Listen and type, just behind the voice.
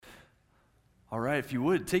All right, if you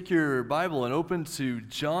would, take your Bible and open to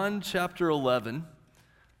John chapter 11.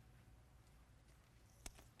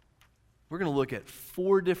 We're going to look at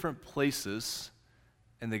 4 different places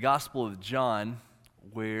in the Gospel of John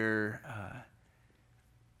where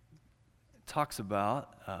it talks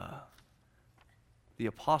about the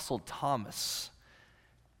Apostle Thomas.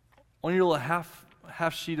 On your little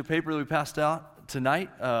half sheet of paper that we passed out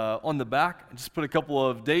tonight, on the back, I just put a couple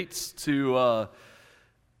of dates to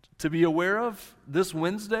be aware of. This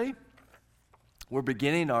Wednesday, we're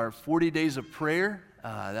beginning our 40 days of prayer.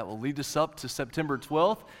 That will lead us up to September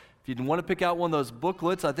 12th. If you want to pick out one of those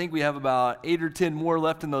booklets, I think we have about 8 or 10 more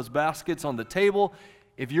left in those baskets on the table.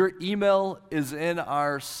 If your email is in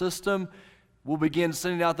our system, we'll begin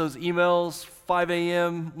sending out those emails 5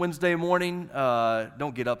 a.m. Wednesday morning.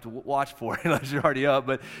 Don't get up to watch for it unless you're already up,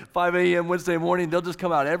 but 5 a.m. Wednesday morning, they'll just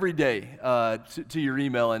come out every day to your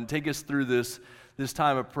email and take us through this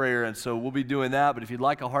time of prayer. And so we'll be doing that. But if you'd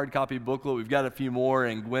like a hard copy booklet, we've got a few more,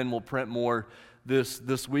 and Gwen will print more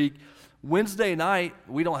this week. Wednesday night,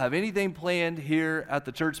 we don't have anything planned here at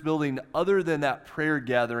the church building other than that prayer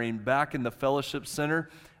gathering back in the fellowship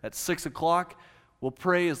center at 6 o'clock. We'll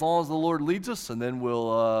pray as long as the Lord leads us, and then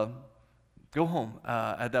we'll go home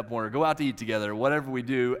at that point, or go out to eat together, whatever we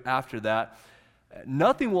do after that.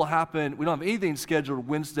 Nothing will happen. We don't have anything scheduled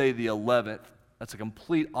Wednesday the 11th. That's a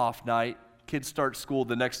complete off night. Kids start school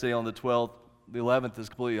the next day on the 12th. The 11th is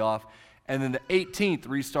completely off. And then the 18th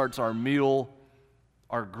restarts our meal,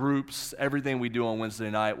 our groups, everything we do on Wednesday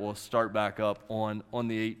night will start back up on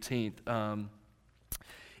the 18th.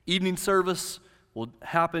 Evening service will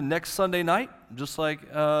happen next Sunday night, just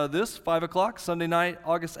like this, 5 o'clock, Sunday night,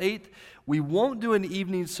 August 8th. We won't do an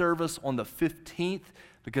evening service on the 15th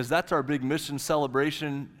because that's our big mission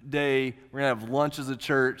celebration day. We're going to have lunch as a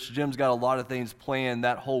church. Jim's got a lot of things planned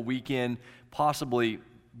that whole weekend, possibly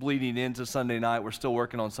bleeding into Sunday night. We're still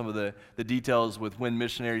working on some of the details with when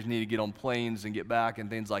missionaries need to get on planes and get back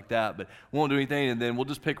and things like that, but we won't do anything, and then we'll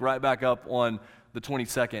just pick right back up on the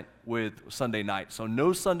 22nd with Sunday night. So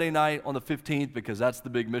no Sunday night on the 15th because that's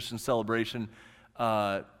the big mission celebration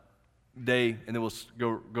day, and then we'll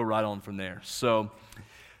go right on from there. So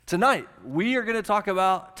tonight, we are going to talk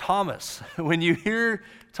about Thomas. When you hear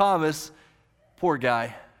Thomas, poor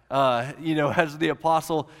guy, as the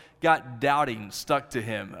apostle got doubting stuck to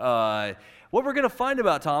him. What we're going to find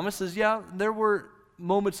about Thomas is, there were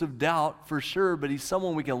moments of doubt for sure, but he's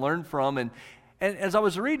someone we can learn from. And as I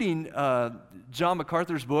was reading John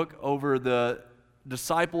MacArthur's book over the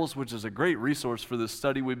disciples, which is a great resource for this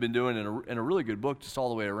study we've been doing, and a really good book just all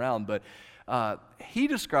the way around, but he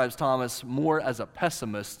describes Thomas more as a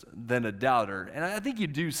pessimist than a doubter. And I think you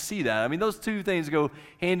do see that. I mean, those two things go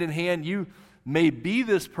hand in hand. You may be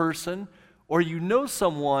this person, or you know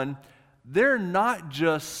someone, they're not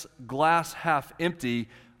just glass half empty,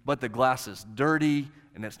 but the glass is dirty,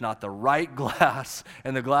 and it's not the right glass,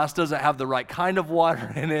 and the glass doesn't have the right kind of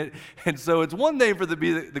water in it. And so it's one thing for the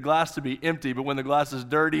glass to be empty, but when the glass is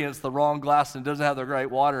dirty and it's the wrong glass and doesn't have the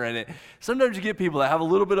right water in it, sometimes you get people that have a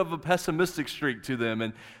little bit of a pessimistic streak to them.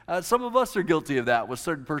 And some of us are guilty of that with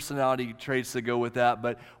certain personality traits that go with that.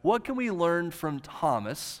 But what can we learn from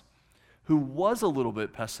Thomas, who was a little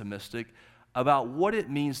bit pessimistic, about what it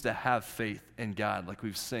means to have faith in God, like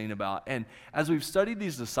we've seen about? And as we've studied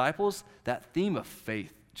these disciples, that theme of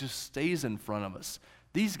faith just stays in front of us.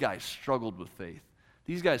 These guys struggled with faith.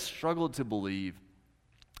 These guys struggled to believe,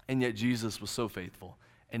 and yet Jesus was so faithful,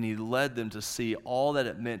 and he led them to see all that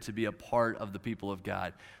it meant to be a part of the people of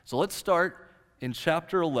God. So let's start in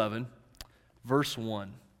chapter 11, verse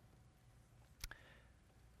 1.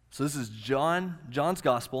 So this is John's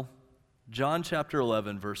Gospel, John chapter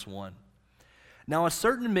 11, verse 1. Now a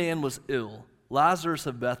certain man was ill, Lazarus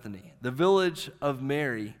of Bethany, the village of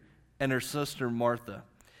Mary and her sister Martha.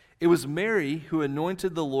 It was Mary who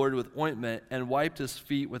anointed the Lord with ointment and wiped his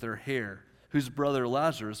feet with her hair, whose brother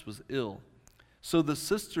Lazarus was ill. So the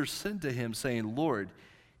sisters sent to him, saying, Lord,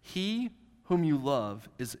 he whom you love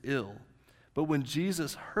is ill. But when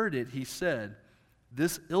Jesus heard it, he said,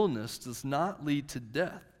 This illness does not lead to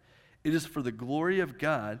death. It is for the glory of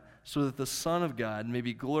God, so that the Son of God may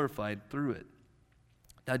be glorified through it.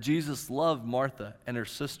 Now Jesus loved Martha and her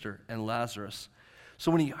sister and Lazarus.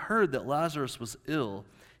 So when he heard that Lazarus was ill,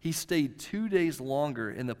 he stayed 2 days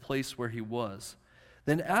longer in the place where he was.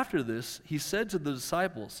 Then after this, he said to the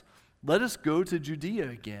disciples, Let us go to Judea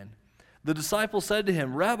again. The disciples said to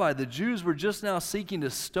him, Rabbi, the Jews were just now seeking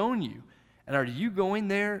to stone you, and are you going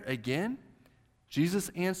there again? Jesus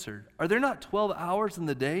answered, Are there not 12 hours in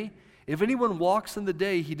the day? If anyone walks in the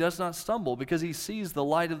day, he does not stumble, because he sees the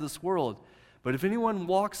light of this world. But if anyone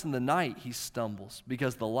walks in the night, he stumbles,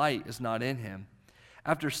 because the light is not in him.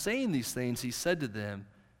 After saying these things, he said to them,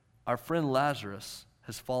 our friend Lazarus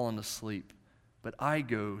has fallen asleep, but I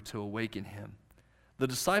go to awaken him. The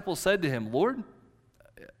disciples said to him, Lord,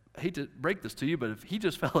 I hate to break this to you, but if he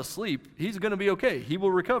just fell asleep, he's going to be okay. He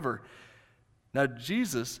will recover. Now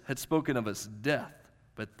Jesus had spoken of his death,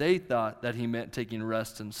 but they thought that he meant taking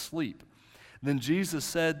rest and sleep. Then Jesus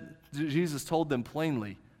told them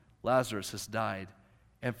plainly, Lazarus has died,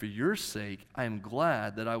 and for your sake I am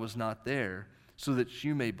glad that I was not there, so that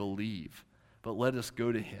you may believe. But let us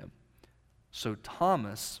go to him. So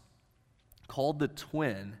Thomas, called the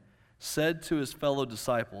twin, said to his fellow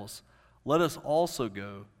disciples, let us also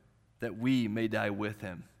go, that we may die with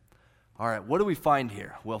him. All right, what do we find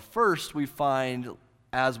here? Well, first we find,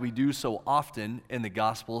 as we do so often in the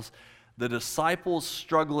Gospels, the disciples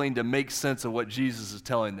struggling to make sense of what Jesus is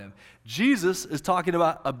telling them. Jesus is talking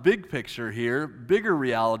about a big picture here, bigger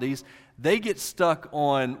realities. They get stuck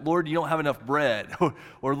on, Lord, you don't have enough bread,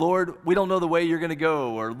 or Lord, we don't know the way you're going to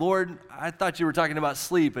go, or Lord, I thought you were talking about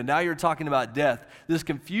sleep, and now you're talking about death. This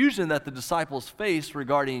confusion that the disciples face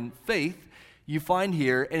regarding faith, you find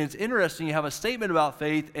here, and it's interesting, you have a statement about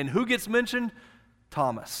faith, and who gets mentioned?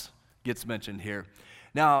 Thomas gets mentioned here.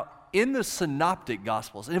 Now, in the synoptic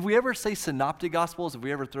gospels, and if we ever say synoptic gospels, if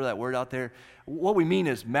we ever throw that word out there, what we mean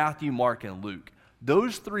is Matthew, Mark, and Luke.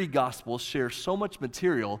 Those three gospels share so much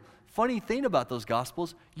material. Funny thing about those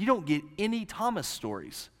gospels, you don't get any Thomas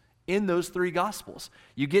stories in those three gospels.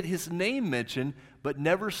 You get his name mentioned, but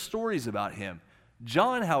never stories about him.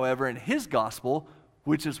 John, however, in his gospel,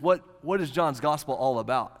 which is what is John's gospel all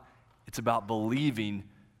about? It's about believing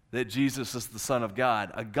that Jesus is the Son of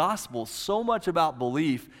God. A gospel so much about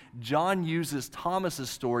belief, John uses Thomas's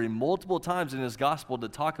story multiple times in his gospel to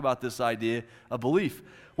talk about this idea of belief.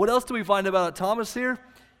 What else do we find about Thomas here?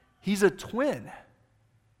 He's a twin.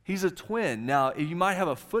 He's a twin. Now, you might have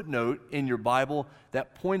a footnote in your Bible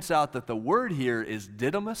that points out that the word here is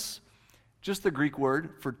didymus, just the Greek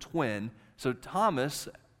word for twin. So Thomas,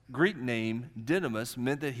 Greek name, didymus,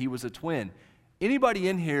 meant that he was a twin. Anybody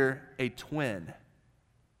in here a twin?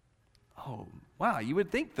 Oh, wow, you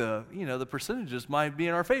would think the percentages might be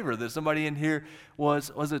in our favor, that somebody in here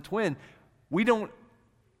was a twin. We don't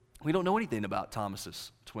know anything about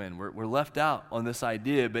Thomas's twin. We're left out on this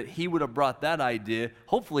idea, but he would have brought that idea.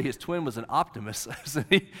 Hopefully his twin was an optimist,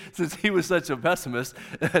 since he was such a pessimist,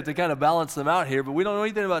 to kind of balance them out here, but we don't know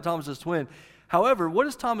anything about Thomas's twin. However, what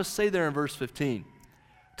does Thomas say there in verse 15?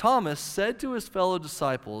 Thomas said to his fellow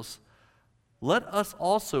disciples, let us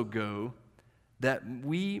also go, that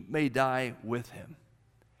we may die with him.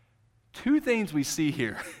 Two things we see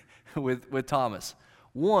here with Thomas.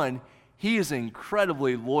 One, he is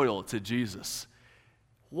incredibly loyal to Jesus.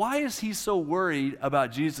 Why is he so worried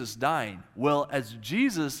about Jesus dying? Well, as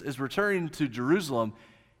Jesus is returning to Jerusalem,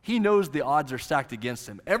 he knows the odds are stacked against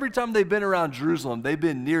him. Every time they've been around Jerusalem, they've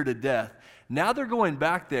been near to death. Now they're going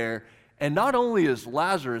back there, and not only is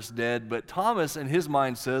Lazarus dead, but Thomas in his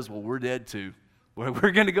mind says, well, we're dead too.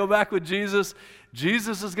 We're going to go back with Jesus.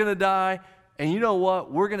 Jesus is going to die. And you know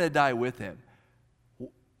what? We're going to die with him.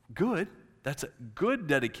 Good. That's a good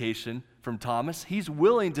dedication from Thomas. He's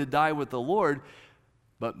willing to die with the Lord.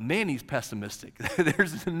 But man, he's pessimistic.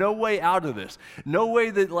 There's no way out of this. No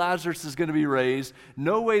way that Lazarus is going to be raised.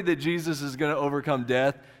 No way that Jesus is going to overcome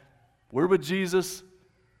death. We're with Jesus.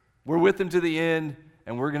 We're with him to the end.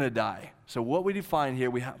 And we're going to die. So what we find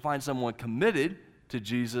here, we find someone committed to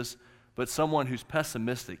Jesus, but someone who's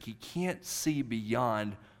pessimistic. He can't see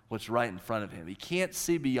beyond what's right in front of him. He can't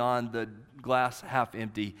see beyond the glass half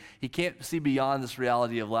empty. He can't see beyond this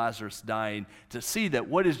reality of Lazarus dying to see that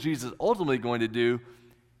what is Jesus ultimately going to do?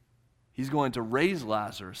 He's going to raise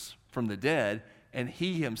Lazarus from the dead, and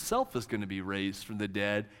he himself is going to be raised from the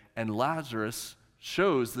dead, and Lazarus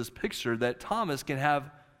shows this picture that Thomas can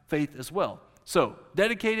have faith as well. So,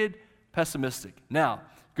 dedicated, pessimistic. Now,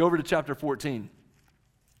 go over to chapter 14.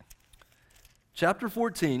 Chapter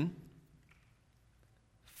 14,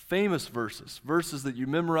 famous verses that you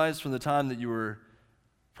memorized from the time that you were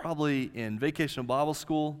probably in vacation Bible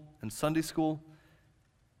school and Sunday school.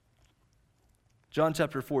 John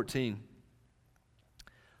chapter 14.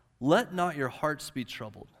 Let not your hearts be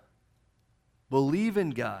troubled. Believe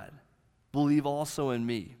in God. Believe also in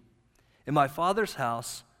me. In my Father's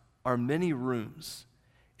house are many rooms.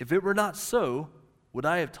 If it were not so, would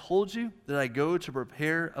I have told you that I go to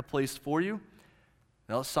prepare a place for you?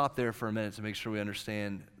 Now let's stop there for a minute to make sure we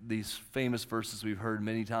understand these famous verses we've heard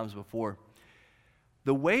many times before.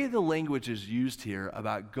 The way the language is used here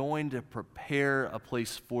about going to prepare a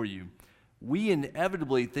place for you, we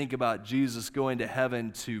inevitably think about Jesus going to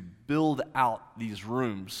heaven to build out these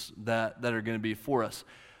rooms that are going to be for us.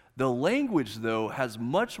 The language, though, has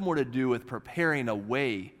much more to do with preparing a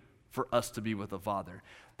way for us to be with the Father.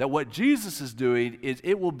 That what Jesus is doing is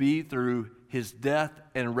it will be through his death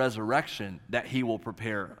and resurrection that he will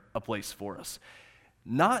prepare a place for us.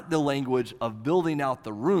 Not the language of building out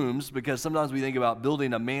the rooms, because sometimes we think about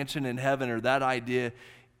building a mansion in heaven or that idea.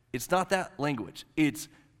 It's not that language. It's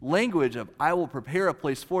language of, I will prepare a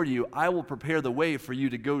place for you. I will prepare the way for you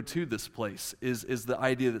to go to this place, is the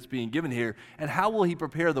idea that's being given here. And how will he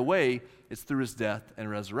prepare the way? It's through his death and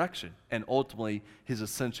resurrection, and ultimately his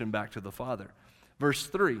ascension back to the Father. Verse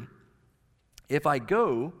 3, if I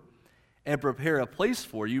go and prepare a place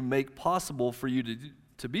for you, make possible for you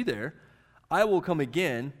to be there, I will come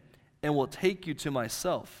again and will take you to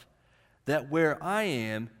myself, that where I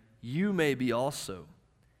am, you may be also.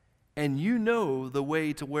 And you know the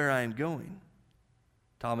way to where I am going.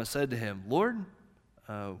 Thomas said to him, Lord,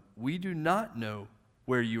 we do not know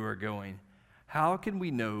where you are going. How can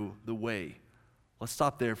we know the way? Let's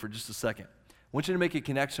stop there for just a second. I want you to make a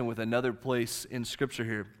connection with another place in Scripture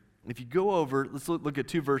here. If you go over, let's look at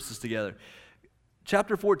two verses together.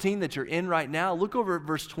 Chapter 14 that you're in right now, look over at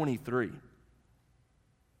verse 23.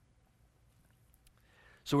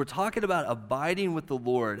 So we're talking about abiding with the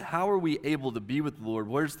Lord. How are we able to be with the Lord?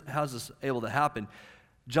 How's this able to happen?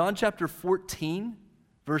 John chapter 14,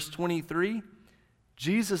 verse 23,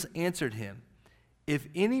 Jesus answered him, if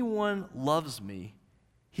anyone loves me,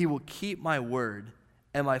 he will keep my word,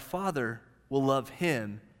 and my Father will love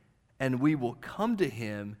him, and we will come to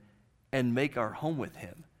him and make our home with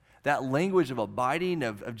him. That language of abiding,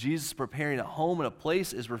 of Jesus preparing a home and a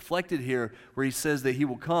place is reflected here where he says that he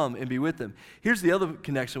will come and be with them. Here's the other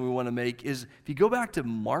connection we want to make is if you go back to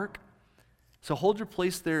Mark, so hold your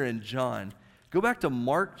place there in John. Go back to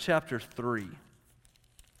Mark chapter 3.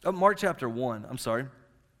 Mark chapter 1, I'm sorry.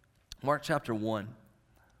 Mark chapter 1.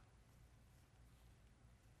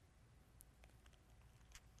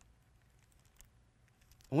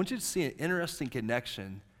 I want you to see an interesting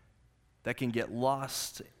connection that can get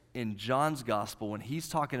lost in John's gospel when he's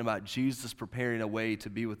talking about Jesus preparing a way to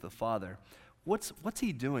be with the Father. What's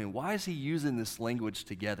he doing? Why is he using this language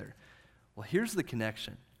together? Well, here's the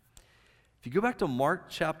connection. If you go back to Mark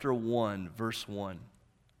chapter 1, verse 1,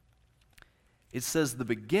 it says, the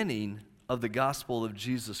beginning of the gospel of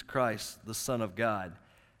Jesus Christ, the Son of God,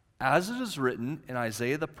 as it is written in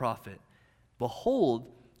Isaiah the prophet,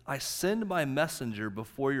 behold, I send my messenger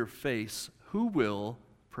before your face, who will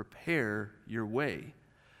prepare your way.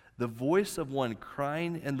 The voice of one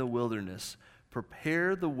crying in the wilderness,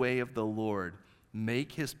 prepare the way of the Lord,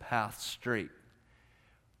 make his path straight.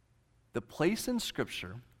 The place in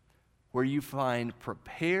Scripture where you find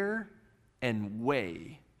prepare and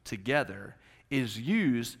way together is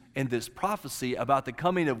used in this prophecy about the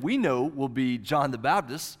coming of, we know, will be John the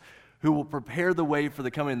Baptist, who will prepare the way for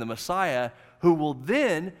the coming of the Messiah, who will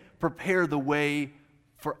then prepare the way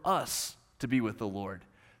for us to be with the Lord.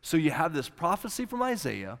 So you have this prophecy from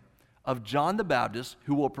Isaiah of John the Baptist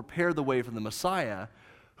who will prepare the way for the Messiah,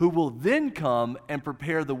 who will then come and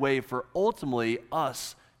prepare the way for ultimately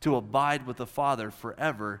us to abide with the Father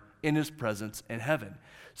forever in his presence in heaven.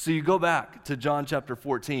 So you go back to John chapter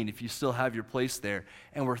 14, if you still have your place there,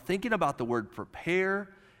 and we're thinking about the word prepare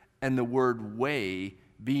and the word way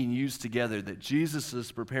being used together, that Jesus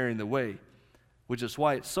is preparing the way, which is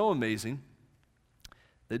why it's so amazing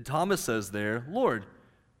that Thomas says there, Lord,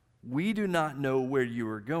 we do not know where you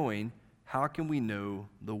are going. How can we know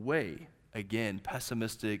the way? Again,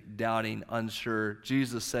 pessimistic, doubting, unsure.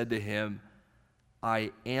 Jesus said to him,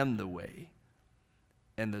 I am the way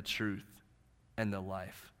and the truth and the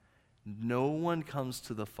life. No one comes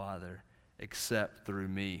to the Father except through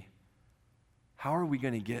me. How are we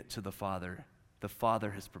going to get to the Father? The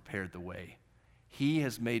Father has prepared the way. He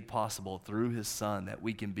has made possible through his Son that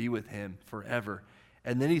we can be with him forever.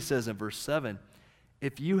 And then he says in verse 7,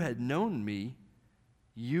 if you had known me,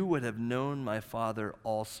 you would have known my Father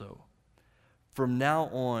also. From now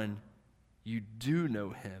on, you do know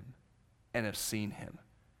him and have seen him.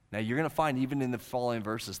 Now, you're going to find even in the following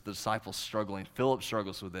verses, the disciples struggling. Philip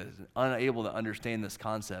struggles with it, unable to understand this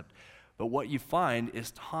concept. But what you find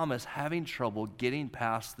is Thomas having trouble getting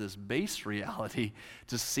past this base reality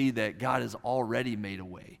to see that God has already made a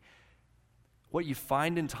way. What you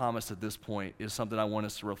find in Thomas at this point is something I want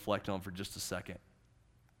us to reflect on for just a second.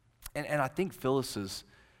 And I think Phyllis's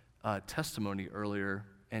testimony earlier,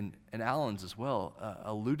 and Alan's as well,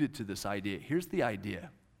 alluded to this idea. Here's the idea.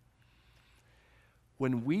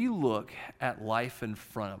 When we look at life in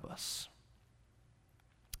front of us,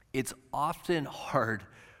 it's often hard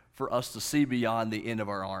for us to see beyond the end of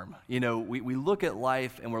our arm. You know, we look at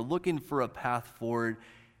life and we're looking for a path forward,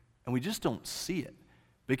 and we just don't see it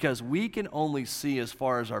because we can only see as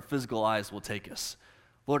far as our physical eyes will take us.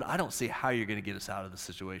 Lord, I don't see how you're going to get us out of this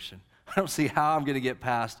situation. I don't see how I'm going to get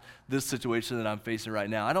past this situation that I'm facing right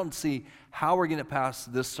now. I don't see how we're going to pass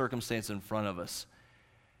this circumstance in front of us.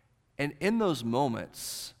 And in those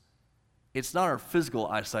moments, it's not our physical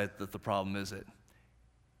eyesight that's the problem, is it?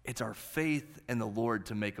 It's our faith in the Lord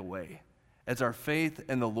to make a way. It's our faith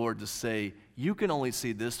in the Lord to say, you can only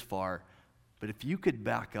see this far, but if you could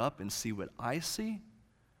back up and see what I see,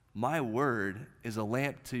 my word is a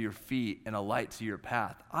lamp to your feet and a light to your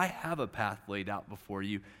path. I have a path laid out before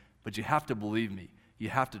you, but you have to believe me. You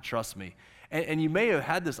have to trust me. And you may have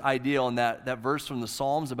had this idea on that verse from the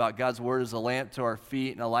Psalms about God's word is a lamp to our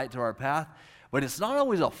feet and a light to our path, but it's not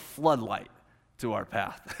always a floodlight to our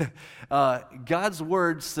path. God's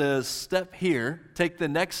word says, step here, take the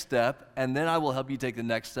next step, and then I will help you take the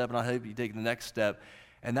next step, and I'll help you take the next step.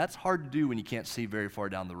 And that's hard to do when you can't see very far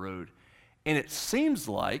down the road. And it seems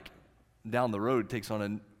like down the road takes on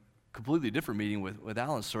a completely different meaning with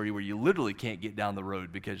Alan's story where you literally can't get down the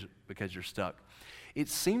road because you're stuck. It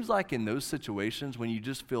seems like in those situations when you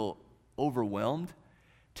just feel overwhelmed,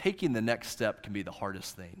 taking the next step can be the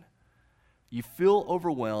hardest thing. You feel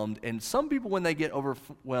overwhelmed, and some people when they get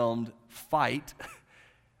overwhelmed fight.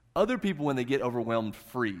 Other people when they get overwhelmed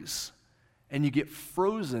freeze. And you get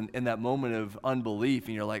frozen in that moment of unbelief,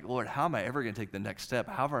 and you're like, Lord, how am I ever going to take the next step?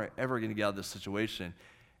 How am I ever going to get out of this situation?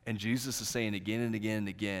 And Jesus is saying again and again and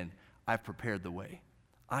again, I've prepared the way.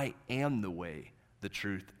 I am the way, the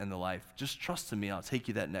truth, and the life. Just trust in me, I'll take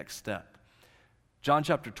you that next step. John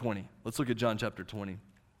chapter 20. Let's look at John chapter 20.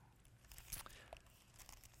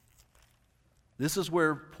 This is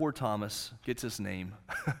where poor Thomas gets his name.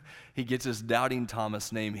 He gets his doubting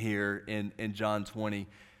Thomas name here in John 20.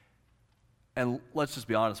 And let's just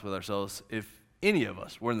be honest with ourselves. If any of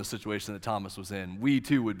us were in the situation that Thomas was in, we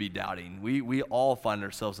too would be doubting. We all find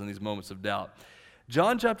ourselves in these moments of doubt.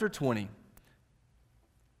 John chapter 20.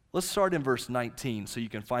 Let's start in verse 19 so you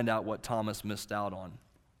can find out what Thomas missed out on.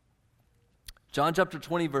 John chapter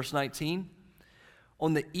 20, verse 19.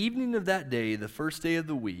 On the evening of that day, the first day of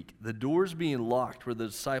the week, the doors being locked where the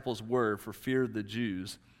disciples were for fear of the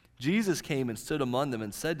Jews, Jesus came and stood among them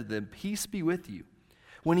and said to them, "Peace be with you."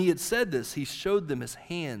 When he had said this, he showed them his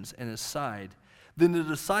hands and his side. Then the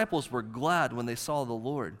disciples were glad when they saw the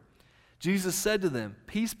Lord. Jesus said to them,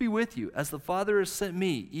 "Peace be with you. As the Father has sent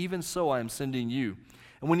me, even so I am sending you."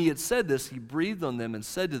 And when he had said this, he breathed on them and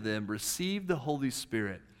said to them, "Receive the Holy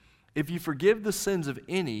Spirit. If you forgive the sins of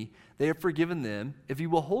any, they are forgiven them. If you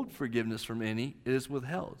withhold forgiveness from any, it is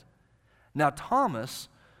withheld." Now Thomas,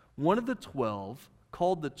 one of the 12,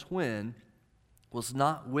 called the twin, was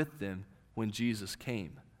not with them when Jesus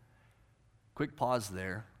came. Quick pause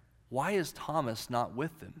there. Why is Thomas not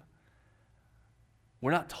with them?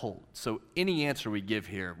 We're not told. So any answer we give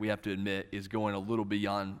here, we have to admit, is going a little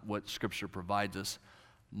beyond what Scripture provides us.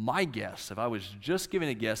 My guess, if I was just giving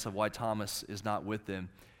a guess of why Thomas is not with them,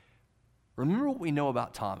 remember what we know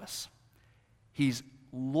about Thomas. He's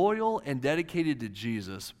loyal and dedicated to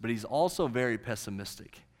Jesus, but he's also very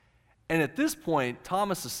pessimistic. And at this point,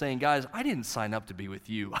 Thomas is saying, guys, I didn't sign up to be with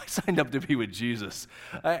you. I signed up to be with Jesus.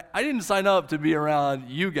 I didn't sign up to be around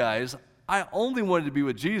you guys. I only wanted to be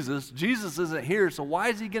with Jesus. Jesus isn't here, so why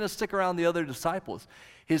is he going to stick around the other disciples?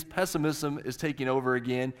 His pessimism is taking over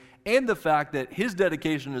again, and the fact that his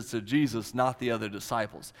dedication is to Jesus, not the other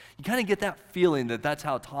disciples. You kind of get that feeling that that's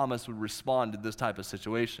how Thomas would respond to this type of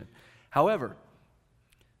situation. However,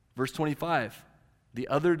 verse 25, the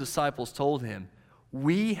other disciples told him,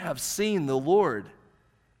 "We have seen the Lord."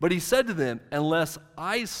 But he said to them, "Unless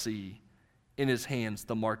I see in his hands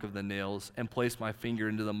the mark of the nails, and place my finger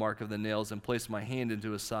into the mark of the nails, and place my hand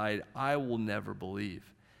into his side, I will never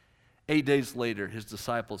believe." 8 days later, his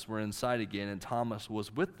disciples were inside again, and Thomas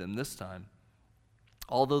was with them this time.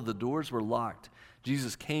 Although the doors were locked,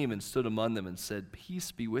 Jesus came and stood among them and said,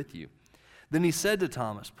 "Peace be with you." Then he said to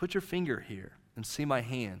Thomas, "Put your finger here and see my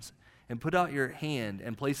hands, and put out your hand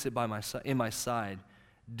and place it in my side.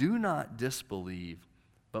 Do not disbelieve,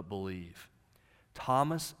 but believe."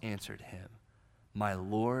 Thomas answered him, "My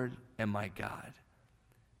Lord and my God."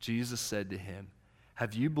 Jesus said to him,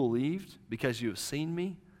 "Have you believed because you have seen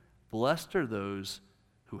me? Blessed are those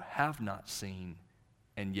who have not seen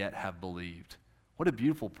and yet have believed." What a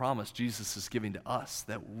beautiful promise Jesus is giving to us,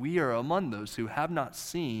 that we are among those who have not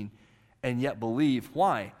seen and yet believe.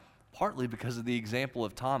 Why? Partly because of the example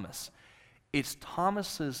of Thomas. It's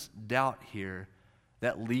Thomas's doubt here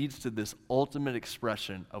that leads to this ultimate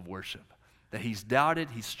expression of worship. that he's doubted,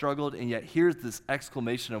 he's struggled, and yet here's this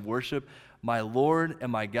exclamation of worship, my Lord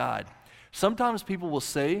and my God. Sometimes people will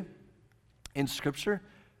say in Scripture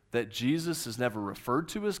that Jesus is never referred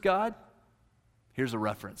to as God. Here's a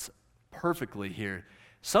reference perfectly here.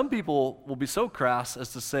 Some people will be so crass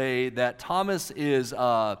as to say that Thomas is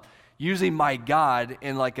using my God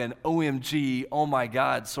in like an OMG, oh my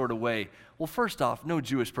God sort of way. Well, first off, no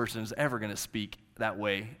Jewish person is ever going to speak that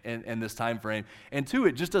way in this time frame. And two,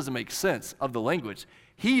 it just doesn't make sense of the language.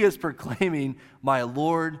 He is proclaiming my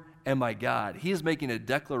Lord and my God. He is making a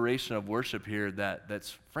declaration of worship here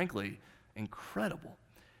that's frankly incredible.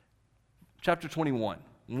 Chapter 21,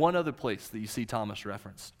 one other place that you see Thomas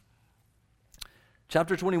referenced.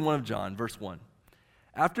 Chapter 21 of John, verse 1.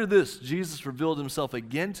 After this, Jesus revealed himself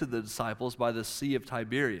again to the disciples by the Sea of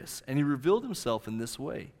Tiberias, and he revealed himself in this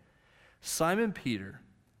way. Simon Peter,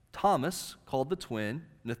 Thomas, called the twin,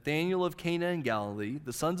 Nathanael of Cana in Galilee,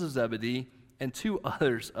 the sons of Zebedee, and two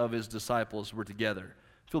others of his disciples were together.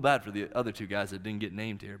 I feel bad for the other two guys that didn't get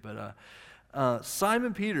named here, but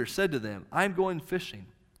Simon Peter said to them, I'm going fishing.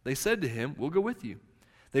 They said to him, we'll go with you.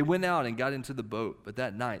 They went out and got into the boat, but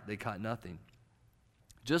that night they caught nothing.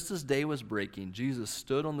 Just as day was breaking, Jesus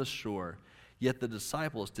stood on the shore, yet the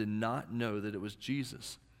disciples did not know that it was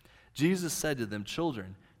Jesus. Jesus said to them,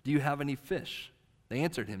 children, do you have any fish? They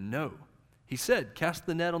answered him, no. He said, cast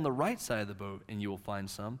the net on the right side of the boat, and you will find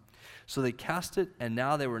some. So they cast it, and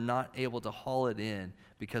now they were not able to haul it in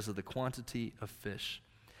because of the quantity of fish.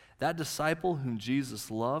 That disciple whom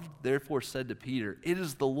Jesus loved therefore said to Peter, it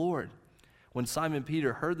is the Lord. When Simon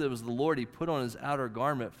Peter heard that it was the Lord, he put on his outer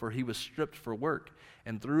garment, for he was stripped for work,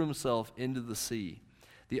 and threw himself into the sea.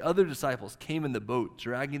 The other disciples came in the boat,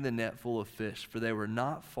 dragging the net full of fish, for they were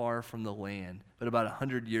not far from the land, but about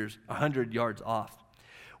 100 yards off.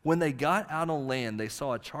 When they got out on land, they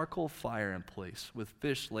saw a charcoal fire in place, with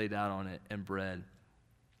fish laid out on it and bread.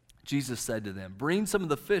 Jesus said to them, bring some of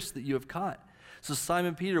the fish that you have caught. So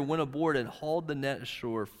Simon Peter went aboard and hauled the net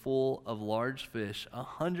ashore full of large fish,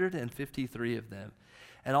 153 of them.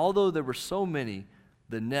 And although there were so many,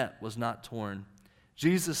 the net was not torn.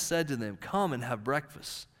 Jesus said to them, come and have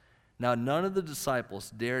breakfast. Now none of the disciples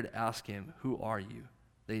dared ask him, who are you?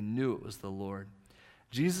 They knew it was the Lord.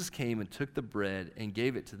 Jesus came and took the bread and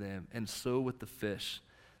gave it to them, and so with the fish.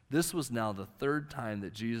 This was now the third time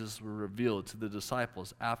that Jesus was revealed to the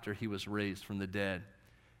disciples after he was raised from the dead.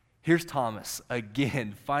 Here's Thomas,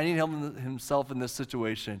 again, finding himself in this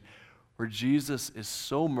situation where Jesus is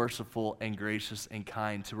so merciful and gracious and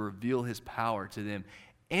kind to reveal his power to them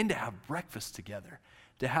and to have breakfast together,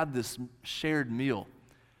 to have this shared meal.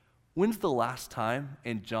 When's the last time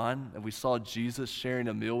in John that we saw Jesus sharing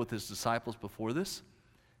a meal with his disciples before this?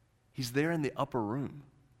 He's there in the upper room.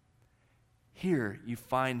 Here you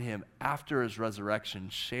find him after his resurrection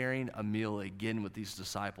sharing a meal again with these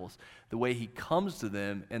disciples. The way he comes to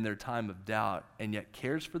them in their time of doubt and yet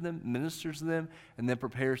cares for them, ministers to them, and then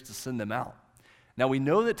prepares to send them out. Now we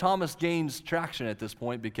know that Thomas gains traction at this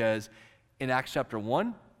point because in Acts chapter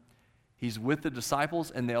 1, he's with the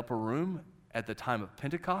disciples in the upper room at the time of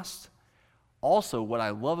Pentecost. Also, what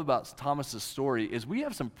I love about Thomas's story is we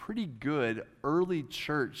have some pretty good early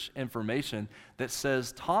church information that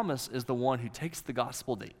says Thomas is the one who takes the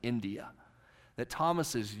gospel to India, that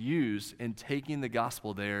Thomas is used in taking the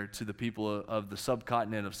gospel there to the people of the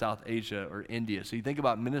subcontinent of South Asia or India. So you think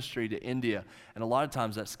about ministry to India, and a lot of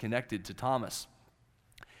times that's connected to Thomas.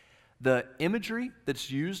 The imagery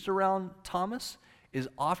that's used around Thomas is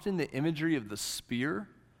often the imagery of the spear,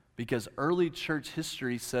 because early church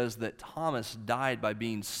history says that Thomas died by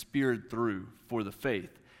being speared through for the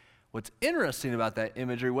faith. What's interesting about that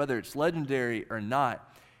imagery, whether it's legendary or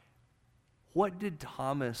not, what did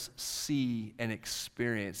Thomas see and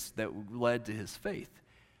experience that led to his faith?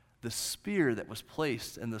 The spear that was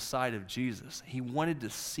placed in the side of Jesus. He wanted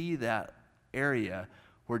to see that area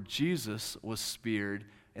where Jesus was speared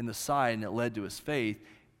in the side, and it led to his faith.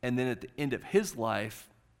 And then at the end of his life,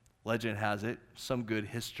 legend has it, some good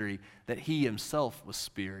history, that he himself was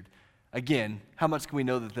speared. Again, how much can we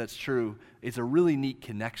know that that's true? It's a really neat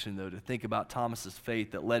connection, though, to think about Thomas's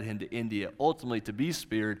faith that led him to India, ultimately to be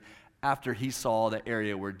speared after he saw the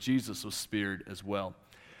area where Jesus was speared as well.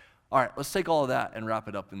 All right, let's take all of that and wrap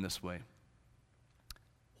it up in this way.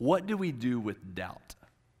 What do we do with doubt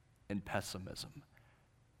and pessimism?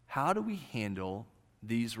 How do we handle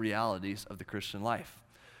these realities of the Christian life?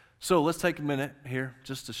 So let's take a minute here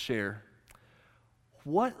just to share.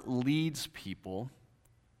 What leads people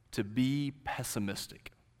to be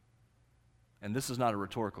pessimistic? And this is not a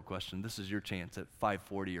rhetorical question. This is your chance at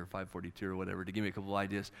 540 or 542 or whatever to give me a couple of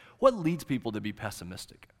ideas. What leads people to be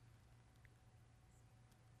pessimistic?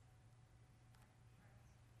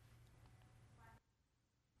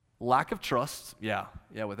 Lack of trust, yeah,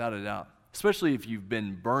 without a doubt. Especially if you've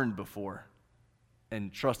been burned before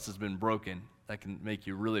and trust has been broken, that can make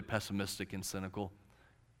you really pessimistic and cynical.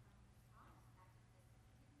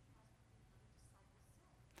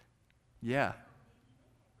 Yeah.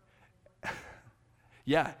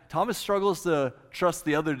 Yeah, Thomas struggles to trust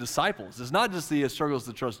the other disciples. It's not just that he struggles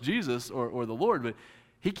to trust Jesus or the Lord, but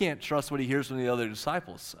he can't trust what he hears from the other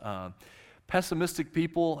disciples. Pessimistic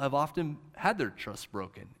people have often had their trust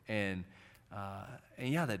broken, and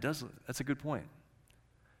yeah, that's a good point.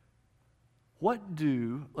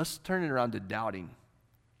 Let's turn it around to doubting.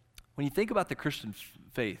 When you think about the Christian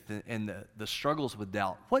faith and the struggles with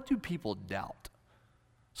doubt, what do people doubt?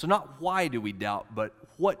 So not why do we doubt, but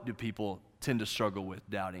what do people tend to struggle with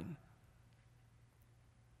doubting?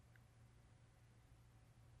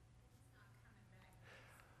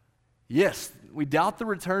 Yes, we doubt the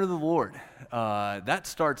return of the Lord. That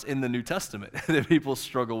starts in the New Testament, that people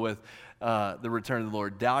struggle with the return of the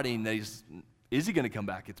Lord, doubting that is he going to come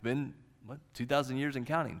back? It's been, 2,000 years and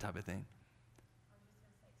counting type of thing.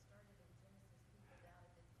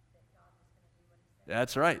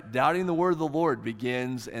 That's right. Doubting the word of the Lord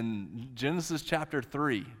begins in Genesis chapter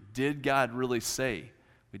 3. Did God really say?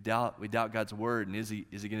 We doubt God's word, and is he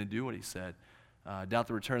going to do what he said? Doubt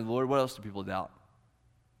the return of the Lord. What else do people doubt?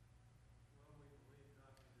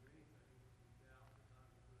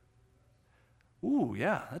 Ooh,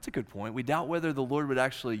 yeah, that's a good point. We doubt whether the Lord would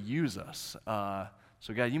actually use us.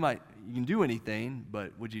 So God, you can do anything,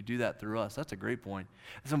 but would you do that through us? That's a great point.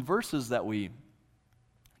 Some verses that we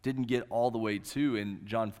didn't get all the way to in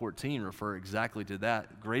John 14 refer exactly to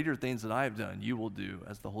that. Greater things that I have done, you will do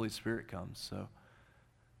as the Holy Spirit comes. So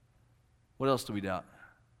what else do we doubt?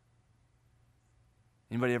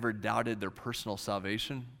 Anybody ever doubted their personal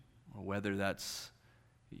salvation? Or whether that's,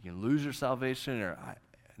 you can lose your salvation, or I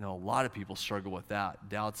know a lot of people struggle with that,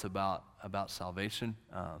 doubts about salvation.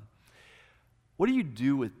 What do you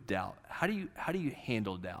do with doubt? How do you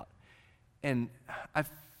handle doubt? And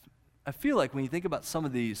I feel like when you think about some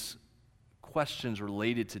of these questions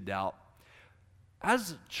related to doubt,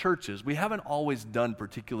 as churches, we haven't always done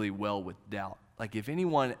particularly well with doubt. Like if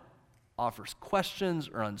anyone offers questions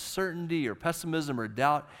or uncertainty or pessimism or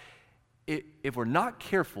doubt, if we're not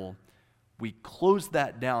careful, we close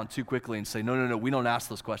that down too quickly and say, no, we don't ask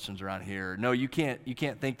those questions around here. No, you can't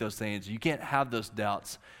think those things. You can't have those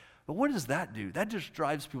doubts. But what does that do? That just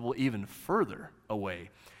drives people even further away.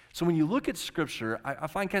 So when you look at Scripture, I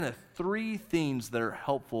find kind of three themes that are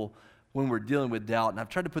helpful when we're dealing with doubt, and I've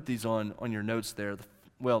tried to put these on your notes there.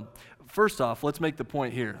 Well, first off, let's make the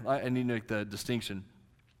point here. I need to make the distinction.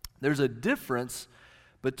 There's a difference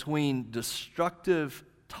between destructive,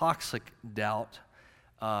 toxic doubt,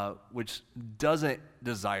 which doesn't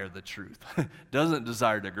desire the truth, doesn't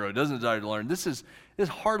desire to grow, doesn't desire to learn. This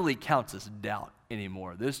hardly counts as doubt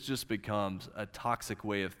anymore. This just becomes a toxic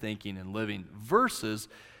way of thinking and living versus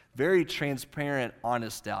very transparent,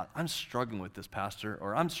 honest doubt. I'm struggling with this, pastor,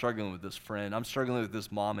 or I'm struggling with this friend. I'm struggling with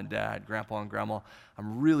this mom and dad, grandpa and grandma.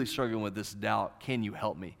 I'm really struggling with this doubt. Can you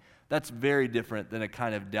help me? That's very different than a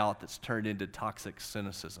kind of doubt that's turned into toxic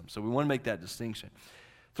cynicism. So we want to make that distinction.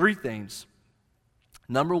 Three things.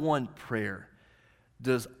 Number one, prayer.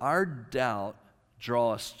 Does our doubt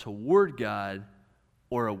draw us toward God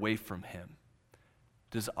or away from Him?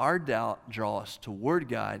 Does our doubt draw us toward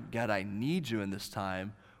God? God, I need you in this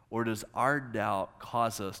time. Or does our doubt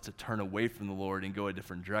cause us to turn away from the Lord and go a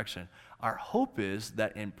different direction? Our hope is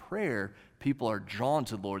that in prayer, people are drawn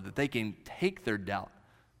to the Lord, that they can take their doubt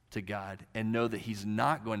to God and know that He's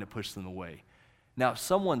not going to push them away. Now, if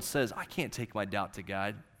someone says, I can't take my doubt to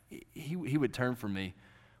God, he would turn from me.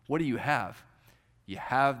 What do you have? You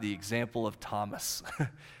have the example of Thomas.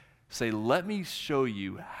 Say, let me show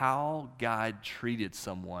you how God treated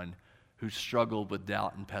someone who struggled with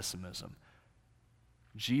doubt and pessimism.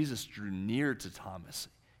 Jesus drew near to Thomas.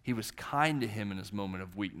 He was kind to him in his moment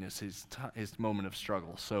of weakness, his moment of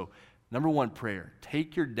struggle. So, number one, prayer.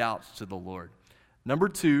 Take your doubts to the Lord. Number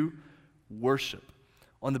two, worship.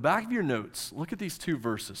 On the back of your notes, look at these two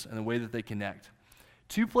verses and the way that they connect.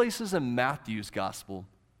 Two places in Matthew's gospel,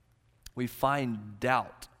 we find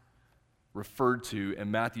doubt referred to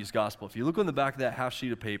in Matthew's gospel. If you look on the back of that half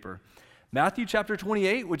sheet of paper, Matthew chapter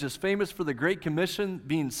 28, which is famous for the Great Commission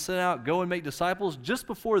being sent out, go and make disciples. Just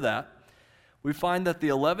before that, we find that the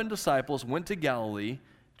 11 disciples went to Galilee,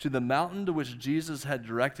 to the mountain to which Jesus had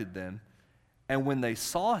directed them. And when they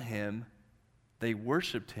saw him, they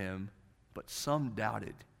worshiped him, but some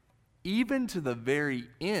doubted. Even to the very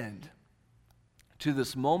end, to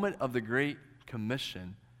this moment of the Great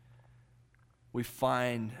Commission, we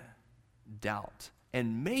find doubt.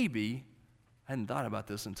 And maybe, hadn't thought about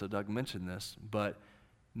this until Doug mentioned this, but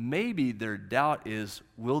maybe their doubt is,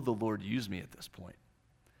 will the Lord use me at this point?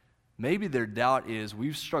 Maybe their doubt is,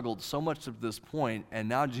 we've struggled so much to this point, and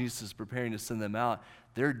now Jesus is preparing to send them out.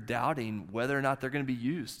 They're doubting whether or not they're going to be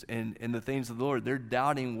used in the things of the Lord. They're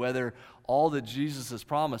doubting whether all that Jesus has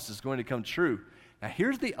promised is going to come true. Now,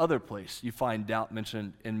 here's the other place you find doubt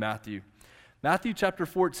mentioned in Matthew. Matthew chapter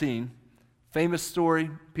 14, famous story,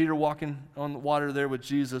 Peter walking on the water there with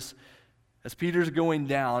Jesus. As Peter's going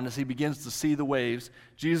down, as he begins to see the waves,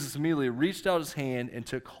 Jesus immediately reached out his hand and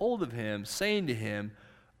took hold of him, saying to him,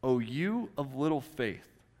 "O you of little faith,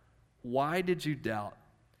 why did you doubt?"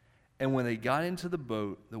 And when they got into the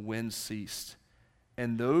boat, the wind ceased,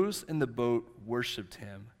 and those in the boat worshiped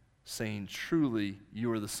him, saying, "Truly,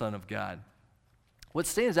 you are the Son of God." What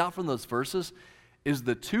stands out from those verses is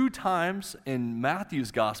the 2 times in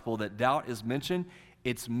Matthew's gospel that doubt is mentioned,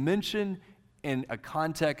 it's mentioned in a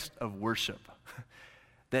context of worship.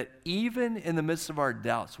 That even in the midst of our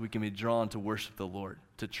doubts, we can be drawn to worship the Lord,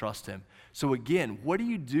 to trust him. So again, what do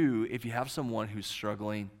you do if you have someone who's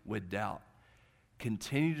struggling with doubt?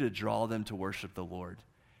 Continue to draw them to worship the Lord.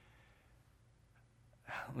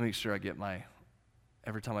 Let me make sure I get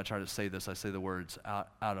every time I try to say this, I say the words out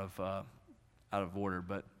of order.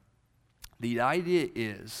 But the idea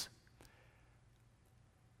is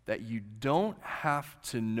that you don't have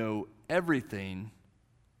to know everything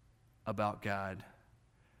about God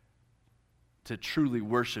to truly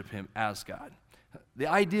worship him as God. The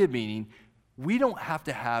idea meaning, we don't have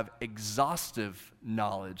to have exhaustive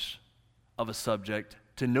knowledge of a subject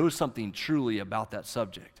to know something truly about that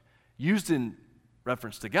subject. Used in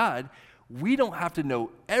reference to God, we don't have to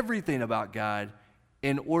know everything about God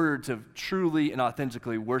in order to truly and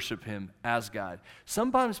authentically worship him as God.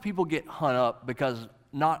 Sometimes people get hung up because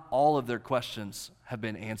not all of their questions have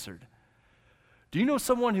been answered. Do you know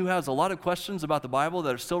someone who has a lot of questions about the Bible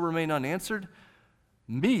that still remain unanswered?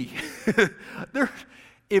 Me.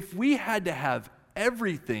 If we had to have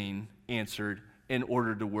everything answered in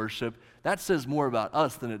order to worship, that says more about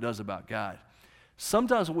us than it does about God.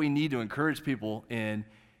 Sometimes what we need to encourage people in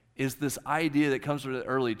is this idea that comes from the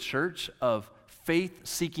early church of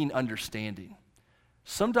faith-seeking understanding.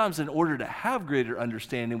 Sometimes in order to have greater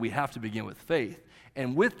understanding, we have to begin with faith.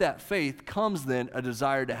 And with that faith comes then a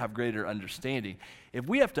desire to have greater understanding. If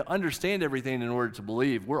we have to understand everything in order to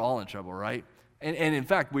believe, we're all in trouble, right? And in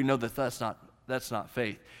fact, we know that that's not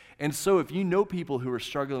faith. And so if you know people who are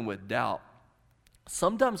struggling with doubt,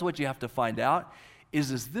 sometimes what you have to find out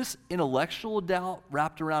is this intellectual doubt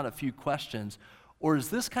wrapped around a few questions, or is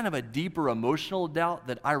this kind of a deeper emotional doubt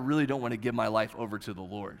that I really don't want to give my life over to the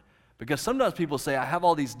Lord? Because sometimes people say, I have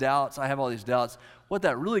all these doubts. What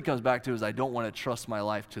that really comes back to is I don't want to trust my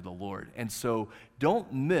life to the Lord. And so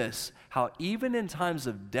don't miss how even in times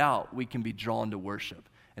of doubt, we can be drawn to worship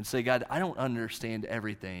and say, God, I don't understand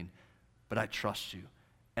everything, but I trust you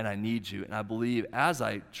and I need you. And I believe as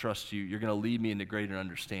I trust you, you're going to lead me into greater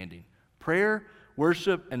understanding. Prayer,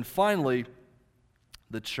 worship, and finally,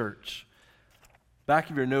 the church. Back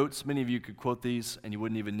of your notes, many of you could quote these and you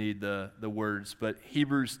wouldn't even need the words, but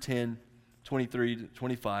Hebrews 10, 23 to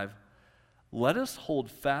 25. Let us hold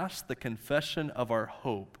fast the confession of our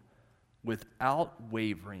hope without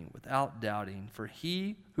wavering, without doubting, for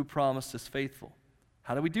he who promised is faithful.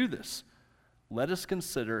 How do we do this? Let us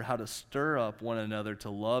consider how to stir up one another to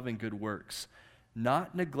love and good works,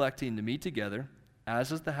 not neglecting to meet together,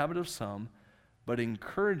 as is the habit of some, but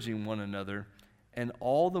encouraging one another, and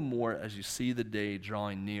all the more as you see the day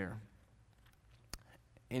drawing near.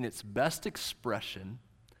 In its best expression,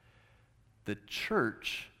 the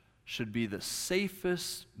church should be the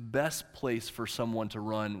safest, best place for someone to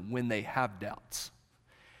run when they have doubts.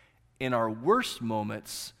 In our worst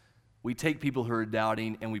moments, we take people who are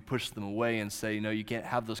doubting and we push them away and say, no, you can't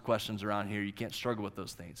have those questions around here. You can't struggle with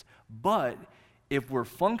those things. But if we're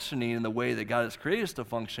functioning in the way that God has created us to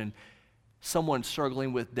function, someone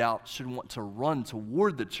struggling with doubt should want to run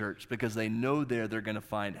toward the church because they know they're going to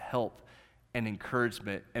find help and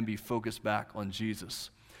encouragement and be focused back on Jesus.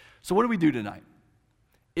 So what do we do tonight?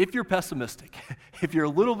 If you're pessimistic, if you're a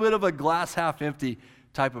little bit of a glass half empty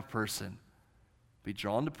type of person, be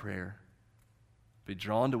drawn to prayer, be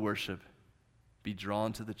drawn to worship, be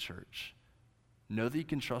drawn to the church. Know that you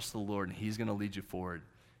can trust the Lord and he's going to lead you forward.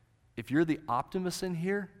 If you're the optimist in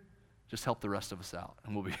here, just help the rest of us out,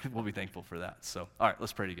 and we'll be thankful for that. So, all right,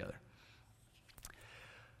 let's pray together.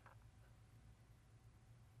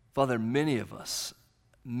 Father, many of us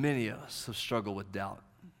have struggled with doubt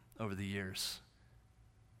over the years.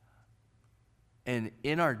 And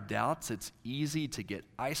in our doubts, it's easy to get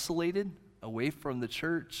isolated away from the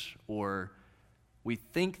church or we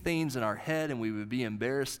think things in our head and we would be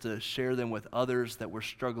embarrassed to share them with others that we're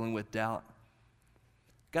struggling with doubt.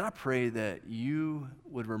 God, I pray that you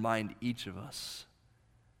would remind each of us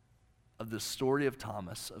of the story of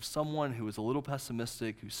Thomas, of someone who was a little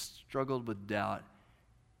pessimistic, who struggled with doubt,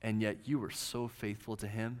 and yet you were so faithful to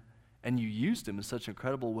him, and you used him in such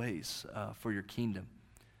incredible ways for your kingdom.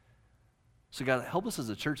 So God, help us as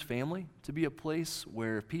a church family to be a place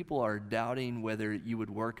where if people are doubting whether you would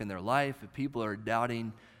work in their life, if people are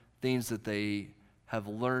doubting things that they have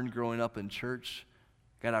learned growing up in church,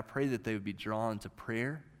 God, I pray that they would be drawn to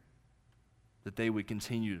prayer, that they would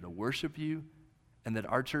continue to worship you, and that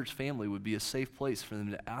our church family would be a safe place for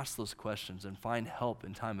them to ask those questions and find help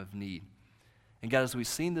in time of need. And God, as we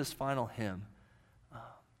sing this final hymn,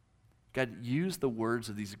 God, use the words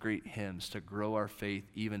of these great hymns to grow our faith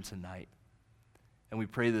even tonight. And we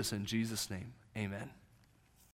pray this in Jesus' name. Amen.